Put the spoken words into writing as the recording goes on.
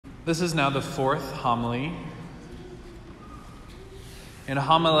This is now the fourth homily in a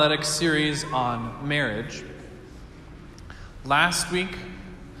homiletic series on marriage. Last week,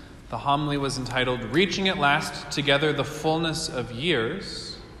 the homily was entitled, Reaching at Last Together the Fullness of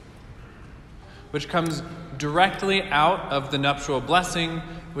Years, which comes directly out of the nuptial blessing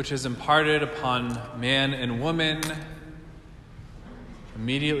which is imparted upon man and woman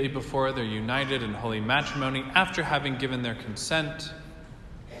immediately before they're united in holy matrimony after having given their consent.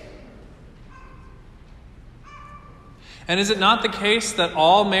 And is it not the case that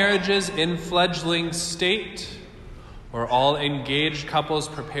all marriages in fledgling state, or all engaged couples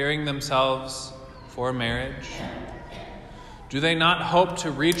preparing themselves for marriage, do they not hope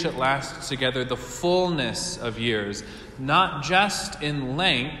to reach at last together the fullness of years, not just in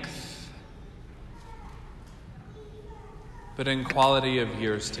length, but in quality of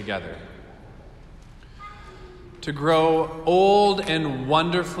years together? To grow old and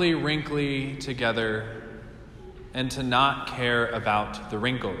wonderfully wrinkly together, and to not care about the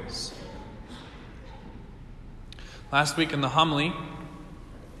wrinkles. Last week in the homily,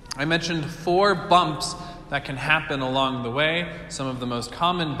 I mentioned 4 bumps that can happen along the way, some of the most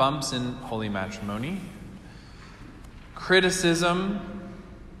common bumps in holy matrimony: criticism,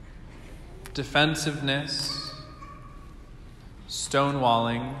 defensiveness,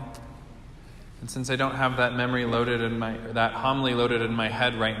 stonewalling. And since I don't have that homily loaded in my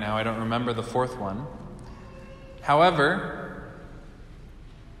head right now, I don't remember the 4th one. However,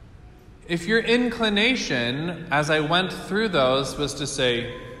 if your inclination, as I went through those, was to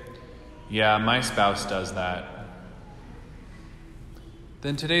say, yeah, my spouse does that,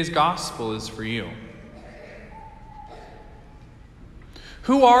 then today's gospel is for you.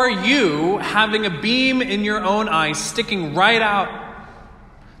 Who are you, having a beam in your own eye sticking right out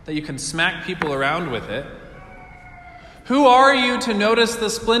that you can smack people around with it? Who are you to notice the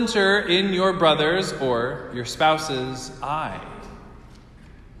splinter in your brother's or your spouse's eye?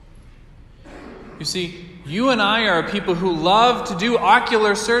 You see, you and I are people who love to do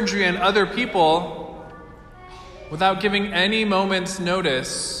ocular surgery on other people without giving any moment's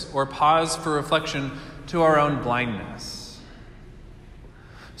notice or pause for reflection to our own blindness.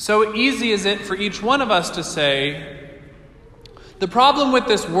 So easy is it for each one of us to say, the problem with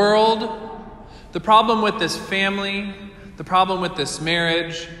this world, the problem with this family, the problem with this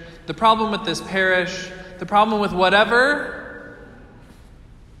marriage, the problem with this parish, the problem with whatever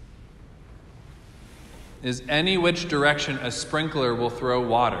is any which direction a sprinkler will throw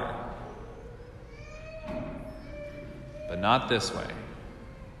water. But not this way.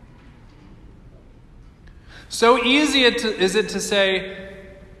 So easy is it to say,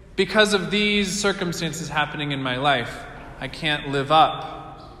 because of these circumstances happening in my life, I can't live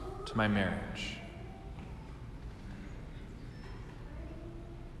up to my marriage.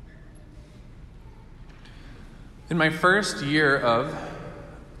 In my first year of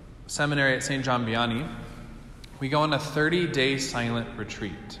seminary at St. John Vianney, we go on a 30-day silent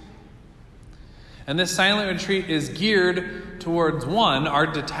retreat. And this silent retreat is geared towards, 1, our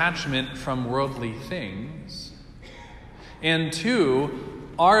detachment from worldly things, and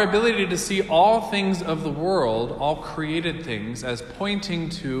 2, our ability to see all things of the world, all created things, as pointing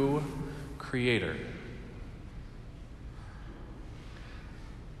to Creator.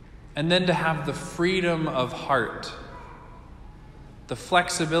 And then to have the freedom of heart, the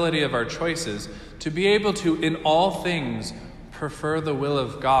flexibility of our choices, to be able to, in all things, prefer the will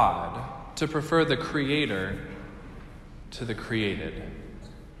of God, to prefer the Creator to the created.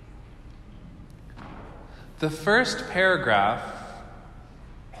 The first paragraph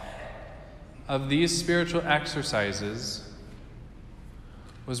of these spiritual exercises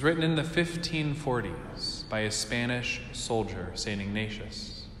was written in the 1540s by a Spanish soldier, St.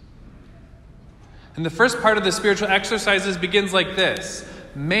 Ignatius. And the first part of the spiritual exercises begins like this: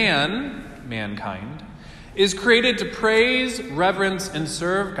 mankind, is created to praise, reverence, and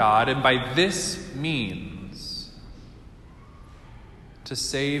serve God, and by this means to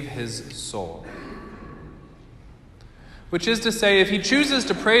save his soul. Which is to say, if he chooses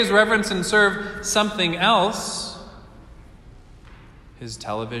to praise, reverence, and serve something else, his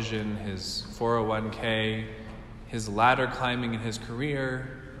television, his 401k, his ladder climbing in his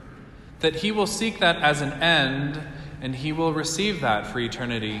career, that he will seek that as an end, and he will receive that for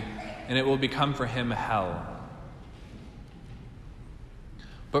eternity, and it will become for him hell.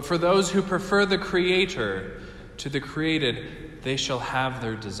 But for those who prefer the Creator to the created, they shall have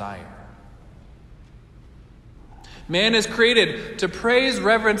their desire. Man is created to praise,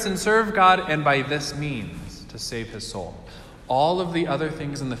 reverence, and serve God, and by this means to save his soul. All of the other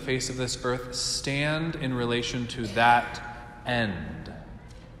things in the face of this earth stand in relation to that end.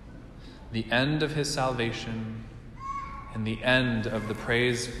 the end of his salvation, and the end of the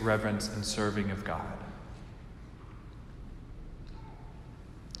praise, reverence, and serving of God.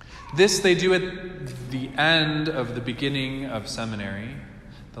 This they do at the end of the beginning of seminary,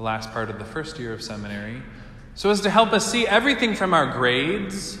 the last part of the first year of seminary, so as to help us see everything from our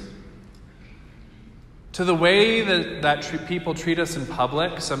grades to the way that people treat us in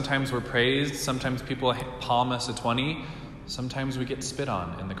public. Sometimes we're praised, sometimes people palm us a 20, sometimes we get spit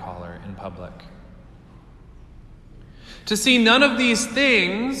on in the collar in public. To see none of these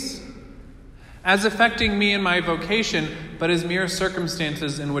things as affecting me and my vocation, but as mere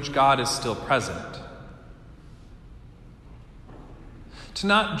circumstances in which God is still present. To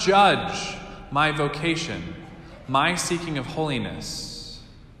not judge my vocation, my seeking of holiness,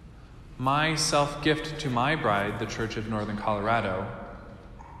 my self-gift to my bride, the Church of Northern Colorado.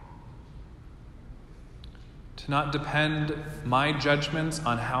 To not depend my judgments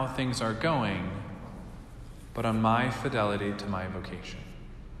on how things are going, but on my fidelity to my vocation.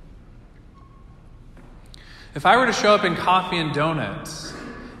 If I were to show up in coffee and donuts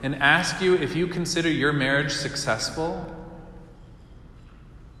and ask you if you consider your marriage successful,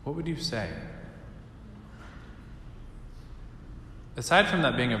 what would you say? Aside from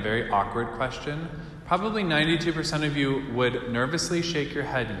that being a very awkward question, probably 92% of you would nervously shake your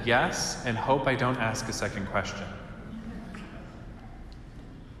head yes and hope I don't ask a second question.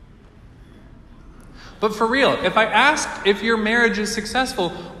 But for real, if I asked if your marriage is successful,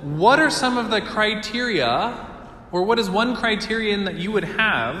 what are some of the criteria, or what is one criterion that you would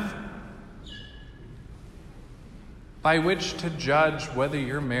have by which to judge whether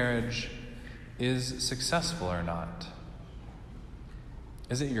your marriage is successful or not?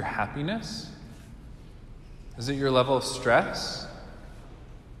 Is it your happiness? Is it your level of stress?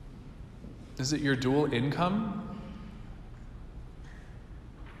 Is it your dual income?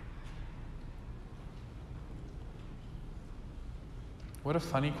 What a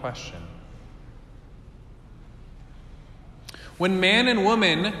funny question. When man and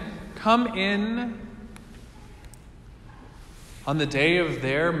woman come in on the day of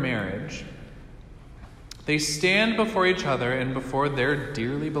their marriage, they stand before each other and before their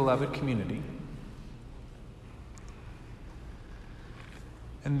dearly beloved community,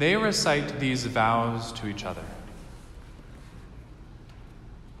 and they recite these vows to each other.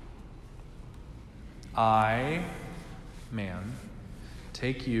 I, man,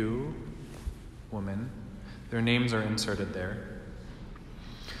 take you, woman, their names are inserted there,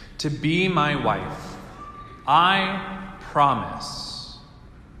 to be my wife. I promise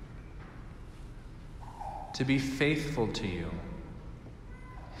to be faithful to you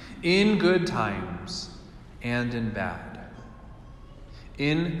in good times and in bad,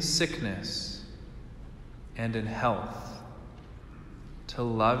 in sickness and in health, to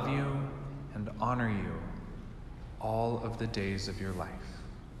love you and honor you all of the days of your life.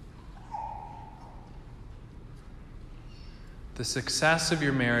 The success of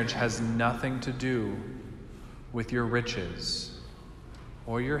your marriage has nothing to do with your riches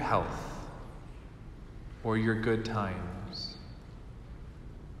or your health or your good times,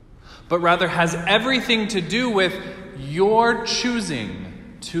 but rather has everything to do with your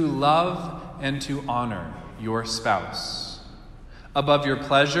choosing to love and to honor your spouse above your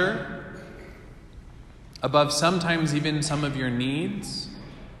pleasure, above sometimes even some of your needs,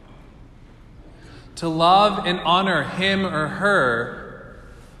 to love and honor him or her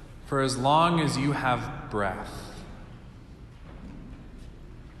for as long as you have breath.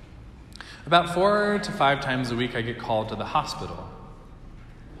 About 4 to 5 times a week, I get called to the hospital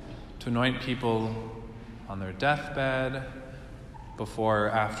to anoint people on their deathbed, before or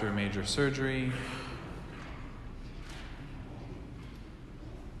after major surgery.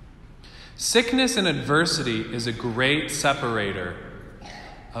 Sickness and adversity is a great separator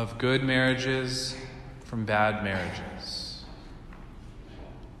of good marriages from bad marriages.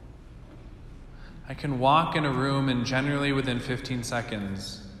 I can walk in a room and generally within 15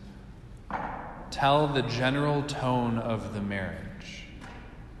 seconds tell the general tone of the marriage.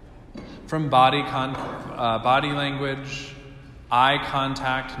 From body language, eye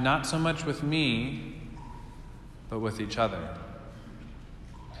contact, not so much with me, but with each other.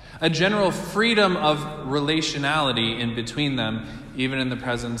 A general freedom of relationality in between them, even in the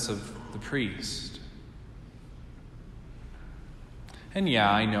presence of the priest. And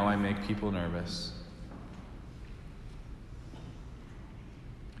yeah, I know I make people nervous.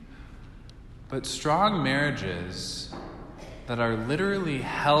 But strong marriages that are literally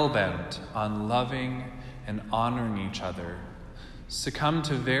hell-bent on loving and honoring each other succumb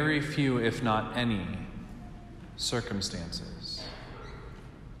to very few, if not any, circumstances.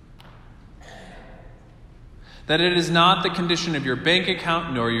 That it is not the condition of your bank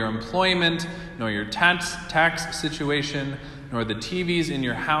account, nor your employment, nor your tax situation, nor the TVs in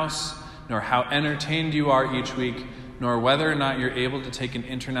your house, nor how entertained you are each week, nor whether or not you're able to take an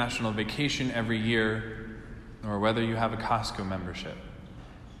international vacation every year, nor whether you have a Costco membership.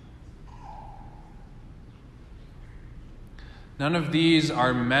 None of these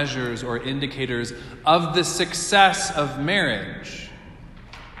are measures or indicators of the success of marriage.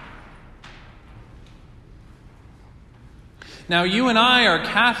 Now, you and I are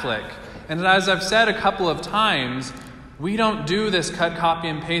Catholic, and as I've said a couple of times, we don't do this cut, copy,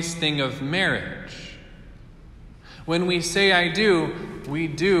 and paste thing of marriage. When we say I do, we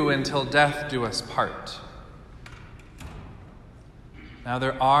do until death do us part. Now,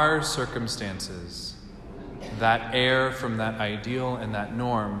 there are circumstances that err from that ideal and that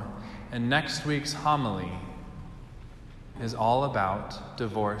norm, and next week's homily is all about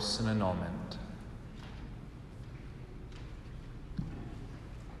divorce and annulment.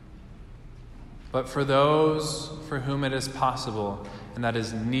 But for those for whom it is possible, and that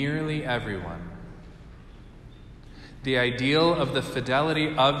is nearly everyone, the ideal of the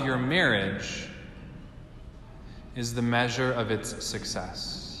fidelity of your marriage is the measure of its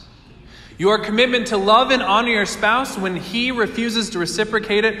success. Your commitment to love and honor your spouse when he refuses to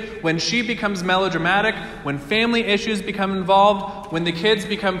reciprocate it, when she becomes melodramatic, when family issues become involved, when the kids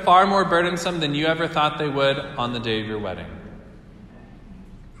become far more burdensome than you ever thought they would on the day of your wedding.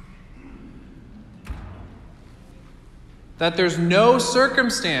 That there's no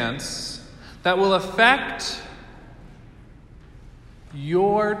circumstance that will affect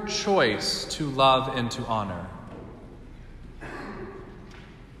your choice to love and to honor.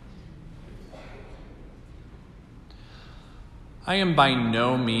 I am by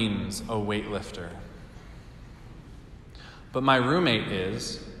no means a weightlifter, but my roommate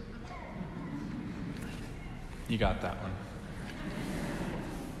is. You got that one.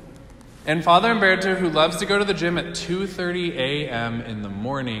 And Father Umberto, who loves to go to the gym at 2:30 a.m. in the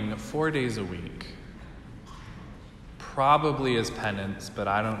morning, 4 days a week. Probably as penance, but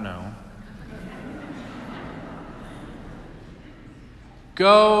I don't know.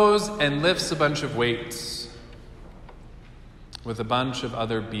 Goes and lifts a bunch of weights with a bunch of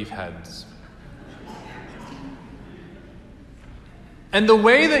other beefheads. And the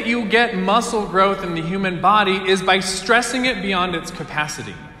way that you get muscle growth in the human body is by stressing it beyond its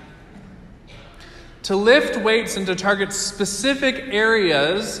capacity. To lift weights and to target specific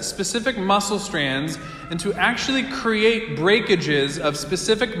areas, specific muscle strands, and to actually create breakages of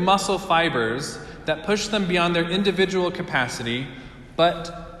specific muscle fibers that push them beyond their individual capacity,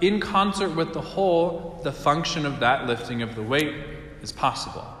 but in concert with the whole, the function of that lifting of the weight is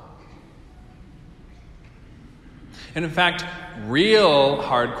possible. And in fact, real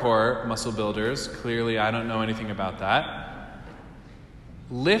hardcore muscle builders, clearly I don't know anything about that,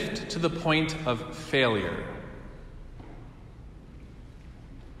 lift to the point of failure.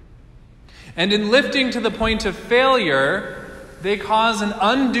 And in lifting to the point of failure, they cause an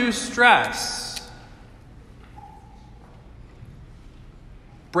undue stress,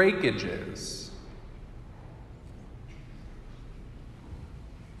 breakages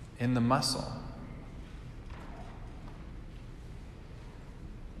in the muscle.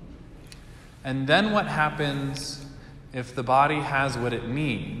 And then what happens if the body has what it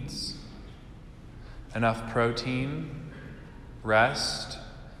needs? Enough protein, rest,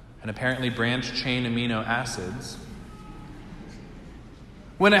 and apparently branched-chain amino acids.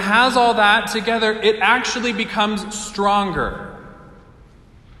 When it has all that together, it actually becomes stronger.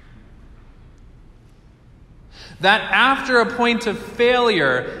 That after a point of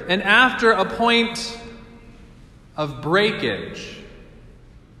failure and after a point of breakage,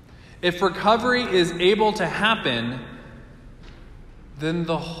 if recovery is able to happen, then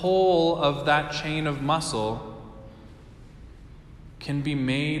the whole of that chain of muscle can be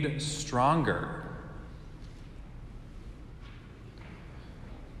made stronger.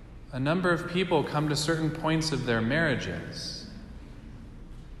 A number of people come to certain points of their marriages,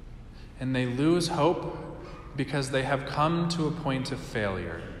 and they lose hope because they have come to a point of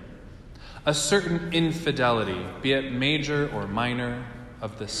failure. A certain infidelity, be it major or minor,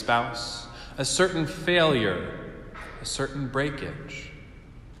 of the spouse, a certain failure, a certain breakage.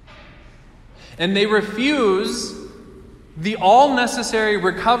 And they refuse the all necessary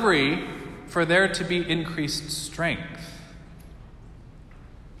recovery for there to be increased strength.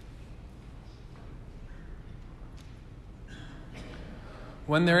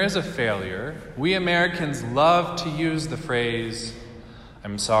 When there is a failure, we Americans love to use the phrase,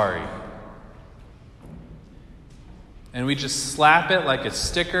 "I'm sorry." And we just slap it like a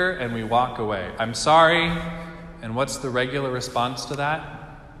sticker and we walk away. I'm sorry, And what's the regular response to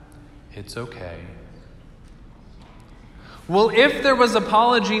that? It's okay. Well, if there was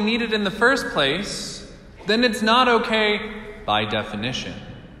apology needed in the first place, then it's not okay by definition.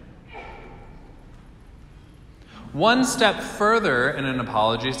 One step further in an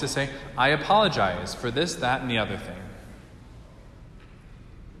apology is to say, I apologize for this, that, and the other thing.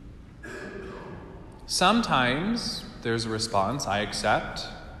 Sometimes there's a response, I accept,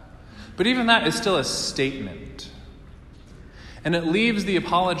 but even that is still a statement. And it leaves the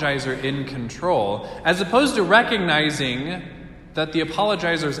apologizer in control, as opposed to recognizing that the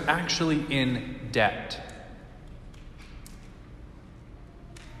apologizer is actually in debt.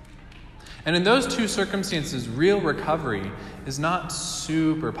 And in those two circumstances, real recovery is not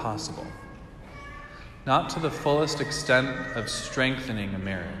super possible. Not to the fullest extent of strengthening a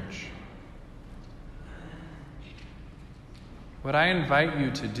marriage. What I invite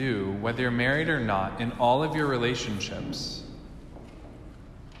you to do, whether you're married or not, in all of your relationships,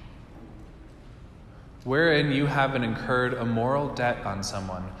 wherein you have incurred a moral debt on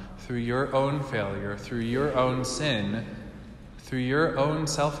someone through your own failure, through your own sin, through your own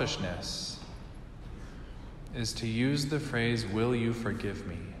selfishness, is to use the phrase, will you forgive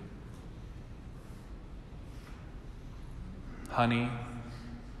me? Honey,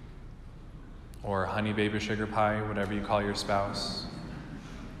 or honey baby sugar pie, whatever you call your spouse.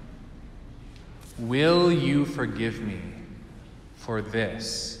 Will you forgive me for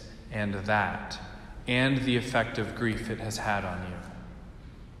this and that and the effect of grief it has had on you?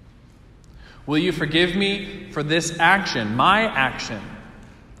 Will you forgive me for this action, my action,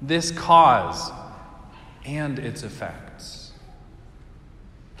 this cause, and its effects?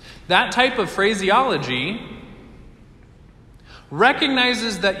 That type of phraseology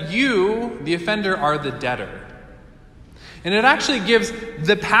recognizes that you, the offender, are the debtor. And it actually gives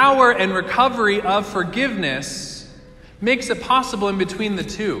the power and recovery of forgiveness, makes it possible in between the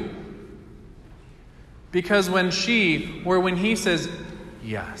two. Because when she, or when he says,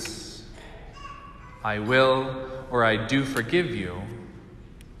 yes, I will, or I do forgive you,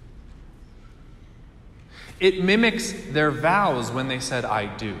 it mimics their vows when they said, I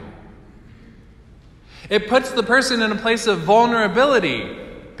do. It puts the person in a place of vulnerability,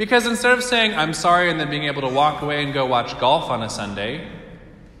 because instead of saying, I'm sorry, and then being able to walk away and go watch golf on a Sunday,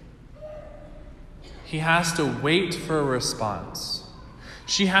 he has to wait for a response.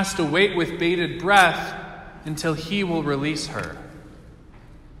 She has to wait with bated breath until he will release her,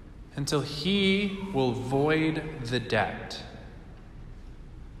 until he will void the debt.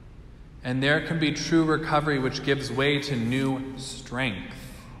 And there can be true recovery which gives way to new strength.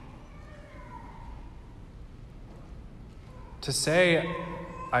 To say,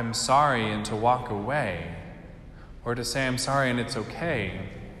 I'm sorry, and to walk away, or to say, I'm sorry and it's okay,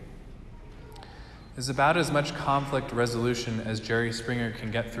 is about as much conflict resolution as Jerry Springer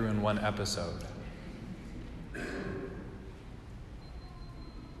can get through in one episode.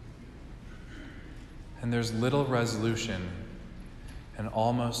 And there's little resolution and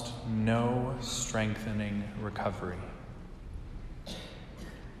almost no strengthening recovery.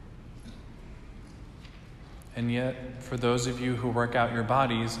 And yet, for those of you who work out your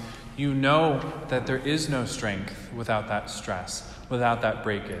bodies, you know that there is no strength without that stress, without that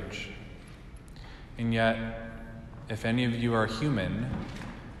breakage. And yet, if any of you are human,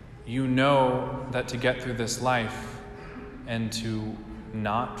 you know that to get through this life and to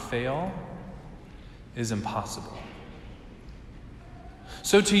not fail is impossible.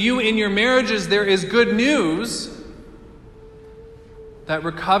 So to you in your marriages, there is good news that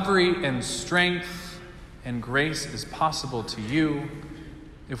recovery and strength and grace is possible to you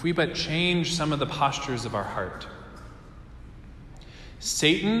if we but change some of the postures of our heart.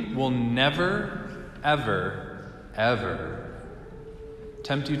 Satan will never, ever, ever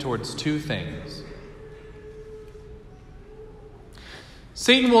tempt you towards two things.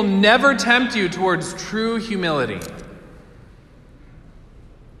 Satan will never tempt you towards true humility.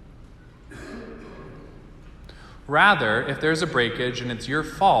 Rather, if there's a breakage and it's your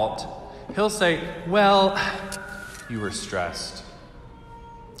fault, he'll say, well, you were stressed.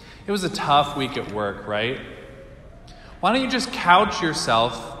 It was a tough week at work, right? Why don't you just couch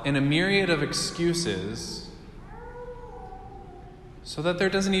yourself in a myriad of excuses so that there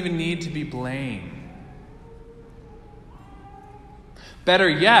doesn't even need to be blame? Better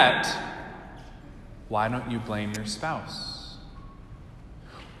yet, why don't you blame your spouse?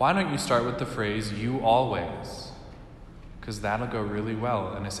 Why don't you start with the phrase, you always? Because that'll go really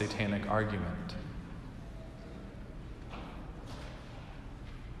well in a satanic argument.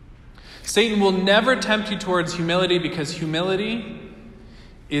 Satan will never tempt you towards humility because humility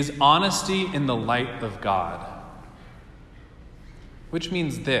is honesty in the light of God. which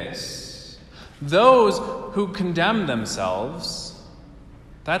means this: those who condemn themselves,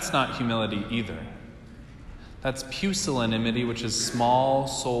 that's not humility either. That's pusillanimity, which is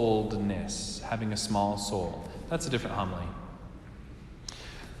small-souledness, having a small soul. That's a different homily.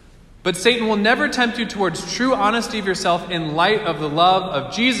 But Satan will never tempt you towards true honesty of yourself in light of the love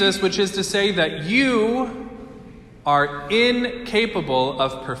of Jesus, which is to say that you are incapable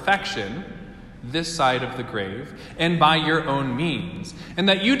of perfection this side of the grave and by your own means, and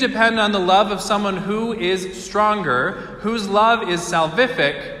that you depend on the love of someone who is stronger, whose love is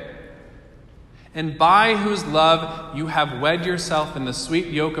salvific, and by whose love you have wed yourself in the sweet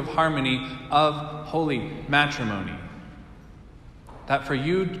yoke of harmony of holy matrimony. That for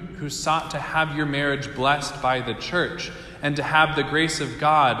you who sought to have your marriage blessed by the church and to have the grace of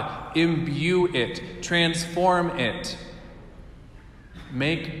God imbue it, transform it,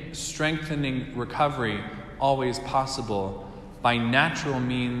 make strengthening recovery always possible by natural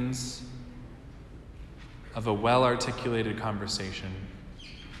means of a well-articulated conversation,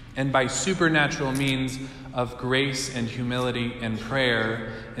 and by supernatural means of grace and humility and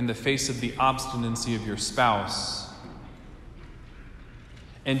prayer in the face of the obstinacy of your spouse,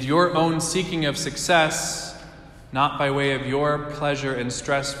 and your own seeking of success, not by way of your pleasure and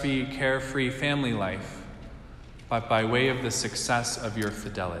stress-free, carefree family life, but by way of the success of your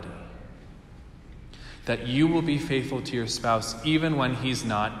fidelity. That you will be faithful to your spouse even when he's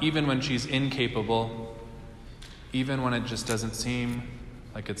not, even when she's incapable, even when it just doesn't seem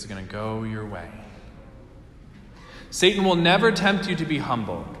like it's going to go your way. Satan will never tempt you to be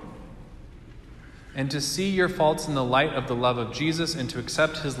humble and to see your faults in the light of the love of Jesus and to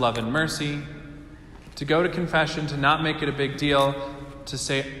accept his love and mercy, to go to confession, to not make it a big deal, to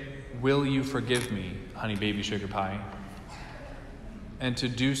say, "Will you forgive me, honey baby sugar pie?" And to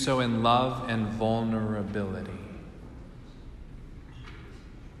do so in love and vulnerability.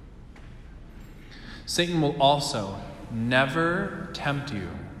 Satan will also never tempt you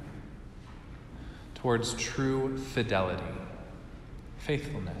towards true fidelity,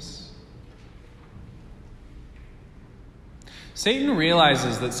 faithfulness. Satan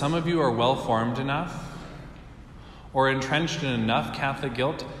realizes that some of you are well-formed enough or entrenched in enough Catholic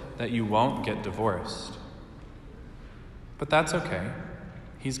guilt that you won't get divorced. But that's okay.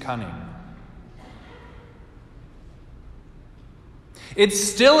 He's cunning. It's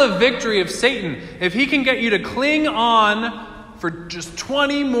still a victory of Satan if he can get you to cling on for just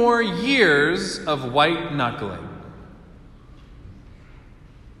 20 more years of white knuckling.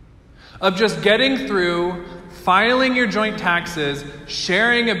 Of just getting through, filing your joint taxes,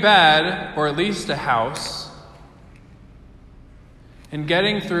 sharing a bed, or at least a house, and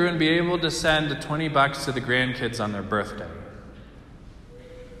getting through and be able to send $20 to the grandkids on their birthday.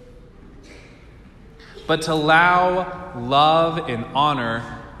 But to allow love and honor,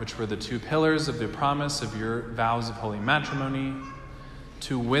 which were the two pillars of the promise of your vows of holy matrimony,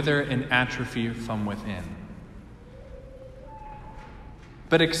 to wither and atrophy from within.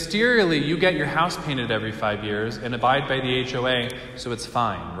 But exteriorly, you get your house painted every 5 years and abide by the HOA, so it's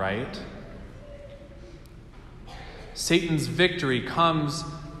fine, right? Satan's victory comes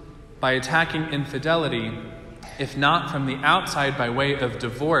by attacking infidelity, if not from the outside by way of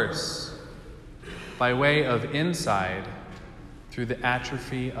divorce, by way of inside through the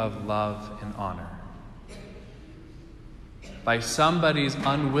atrophy of love and honor. By somebody's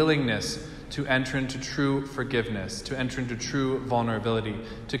unwillingness to enter into true forgiveness, to enter into true vulnerability,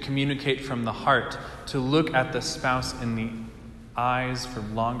 to communicate from the heart, to look at the spouse in the eyes for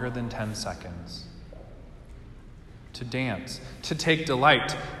longer than 10 seconds, to dance, to take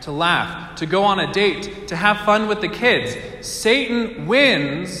delight, to laugh, to go on a date, to have fun with the kids. Satan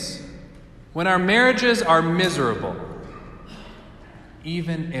wins when our marriages are miserable,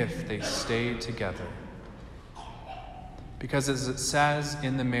 even if they stay together. Because as it says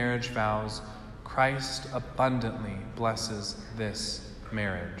in the marriage vows, Christ abundantly blesses this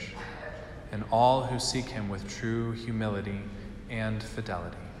marriage and all who seek him with true humility and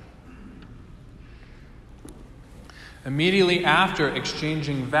fidelity. Immediately after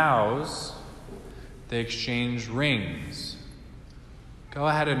exchanging vows, they exchange rings. Go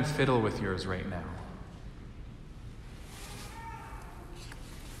ahead and fiddle with yours right now.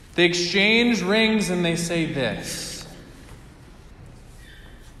 They exchange rings and they say this: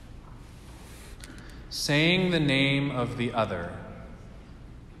 saying the name of the other,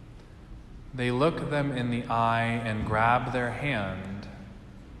 they look them in the eye and grab their hand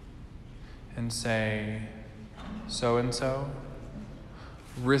and say, "So-and-so,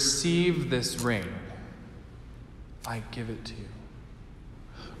 receive this ring. I give it to you.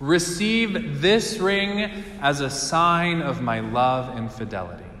 Receive this ring as a sign of my love and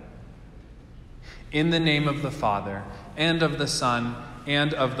fidelity. In the name of the Father, and of the Son,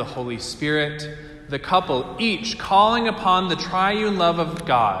 and of the Holy Spirit, the couple, each calling upon the triune love of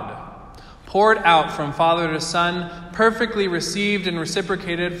God, poured out from Father to Son, perfectly received and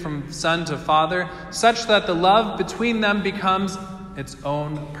reciprocated from Son to Father, such that the love between them becomes its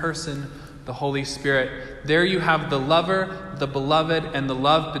own person, the Holy Spirit. There you have the lover, the beloved, and the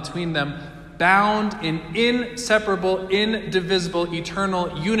love between them, bound in inseparable, indivisible,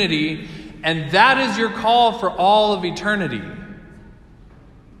 eternal unity. And that is your call for all of eternity.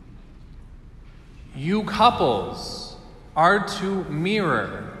 You couples are to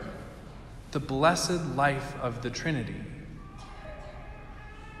mirror the blessed life of the Trinity.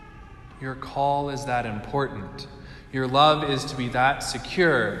 Your call is that important. Your love is to be that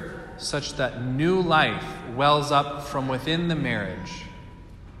secure, such that new life wells up from within the marriage.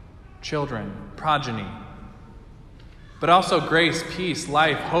 Children, progeny, but also grace, peace,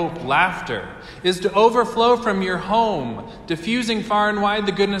 life, hope, laughter, is to overflow from your home, diffusing far and wide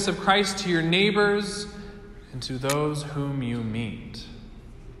the goodness of Christ to your neighbors and to those whom you meet.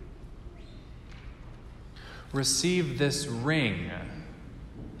 Receive this ring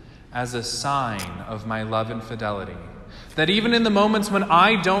as a sign of my love and fidelity, that even in the moments when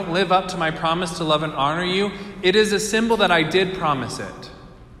I don't live up to my promise to love and honor you, it is a symbol that I did promise it,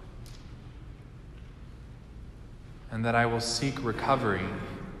 and that I will seek recovery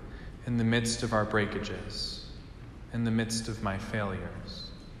in the midst of our breakages, in the midst of my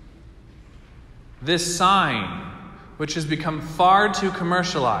failures. This sign, which has become far too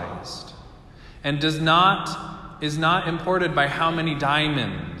commercialized and is not imported by how many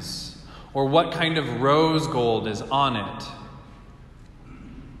diamonds or what kind of rose gold is on it,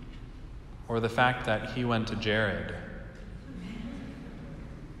 or the fact that he went to Jared.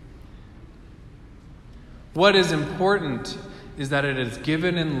 What is important is that it is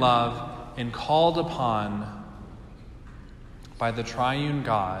given in love and called upon by the triune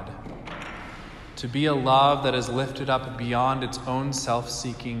God to be a love that is lifted up beyond its own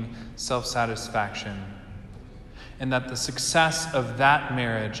self-seeking, self-satisfaction, and that the success of that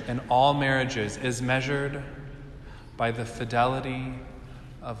marriage and all marriages is measured by the fidelity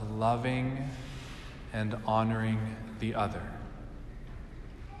of loving and honoring the other.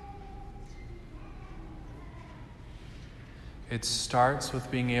 It starts with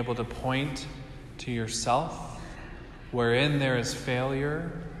being able to point to yourself wherein there is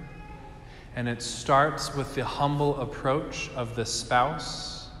failure, and it starts with the humble approach of the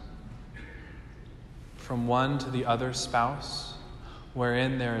spouse from one to the other spouse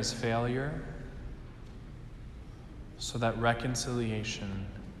wherein there is failure, so that reconciliation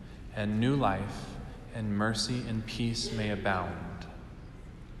and new life and mercy and peace may abound.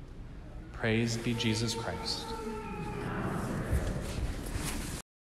 Praise be Jesus Christ.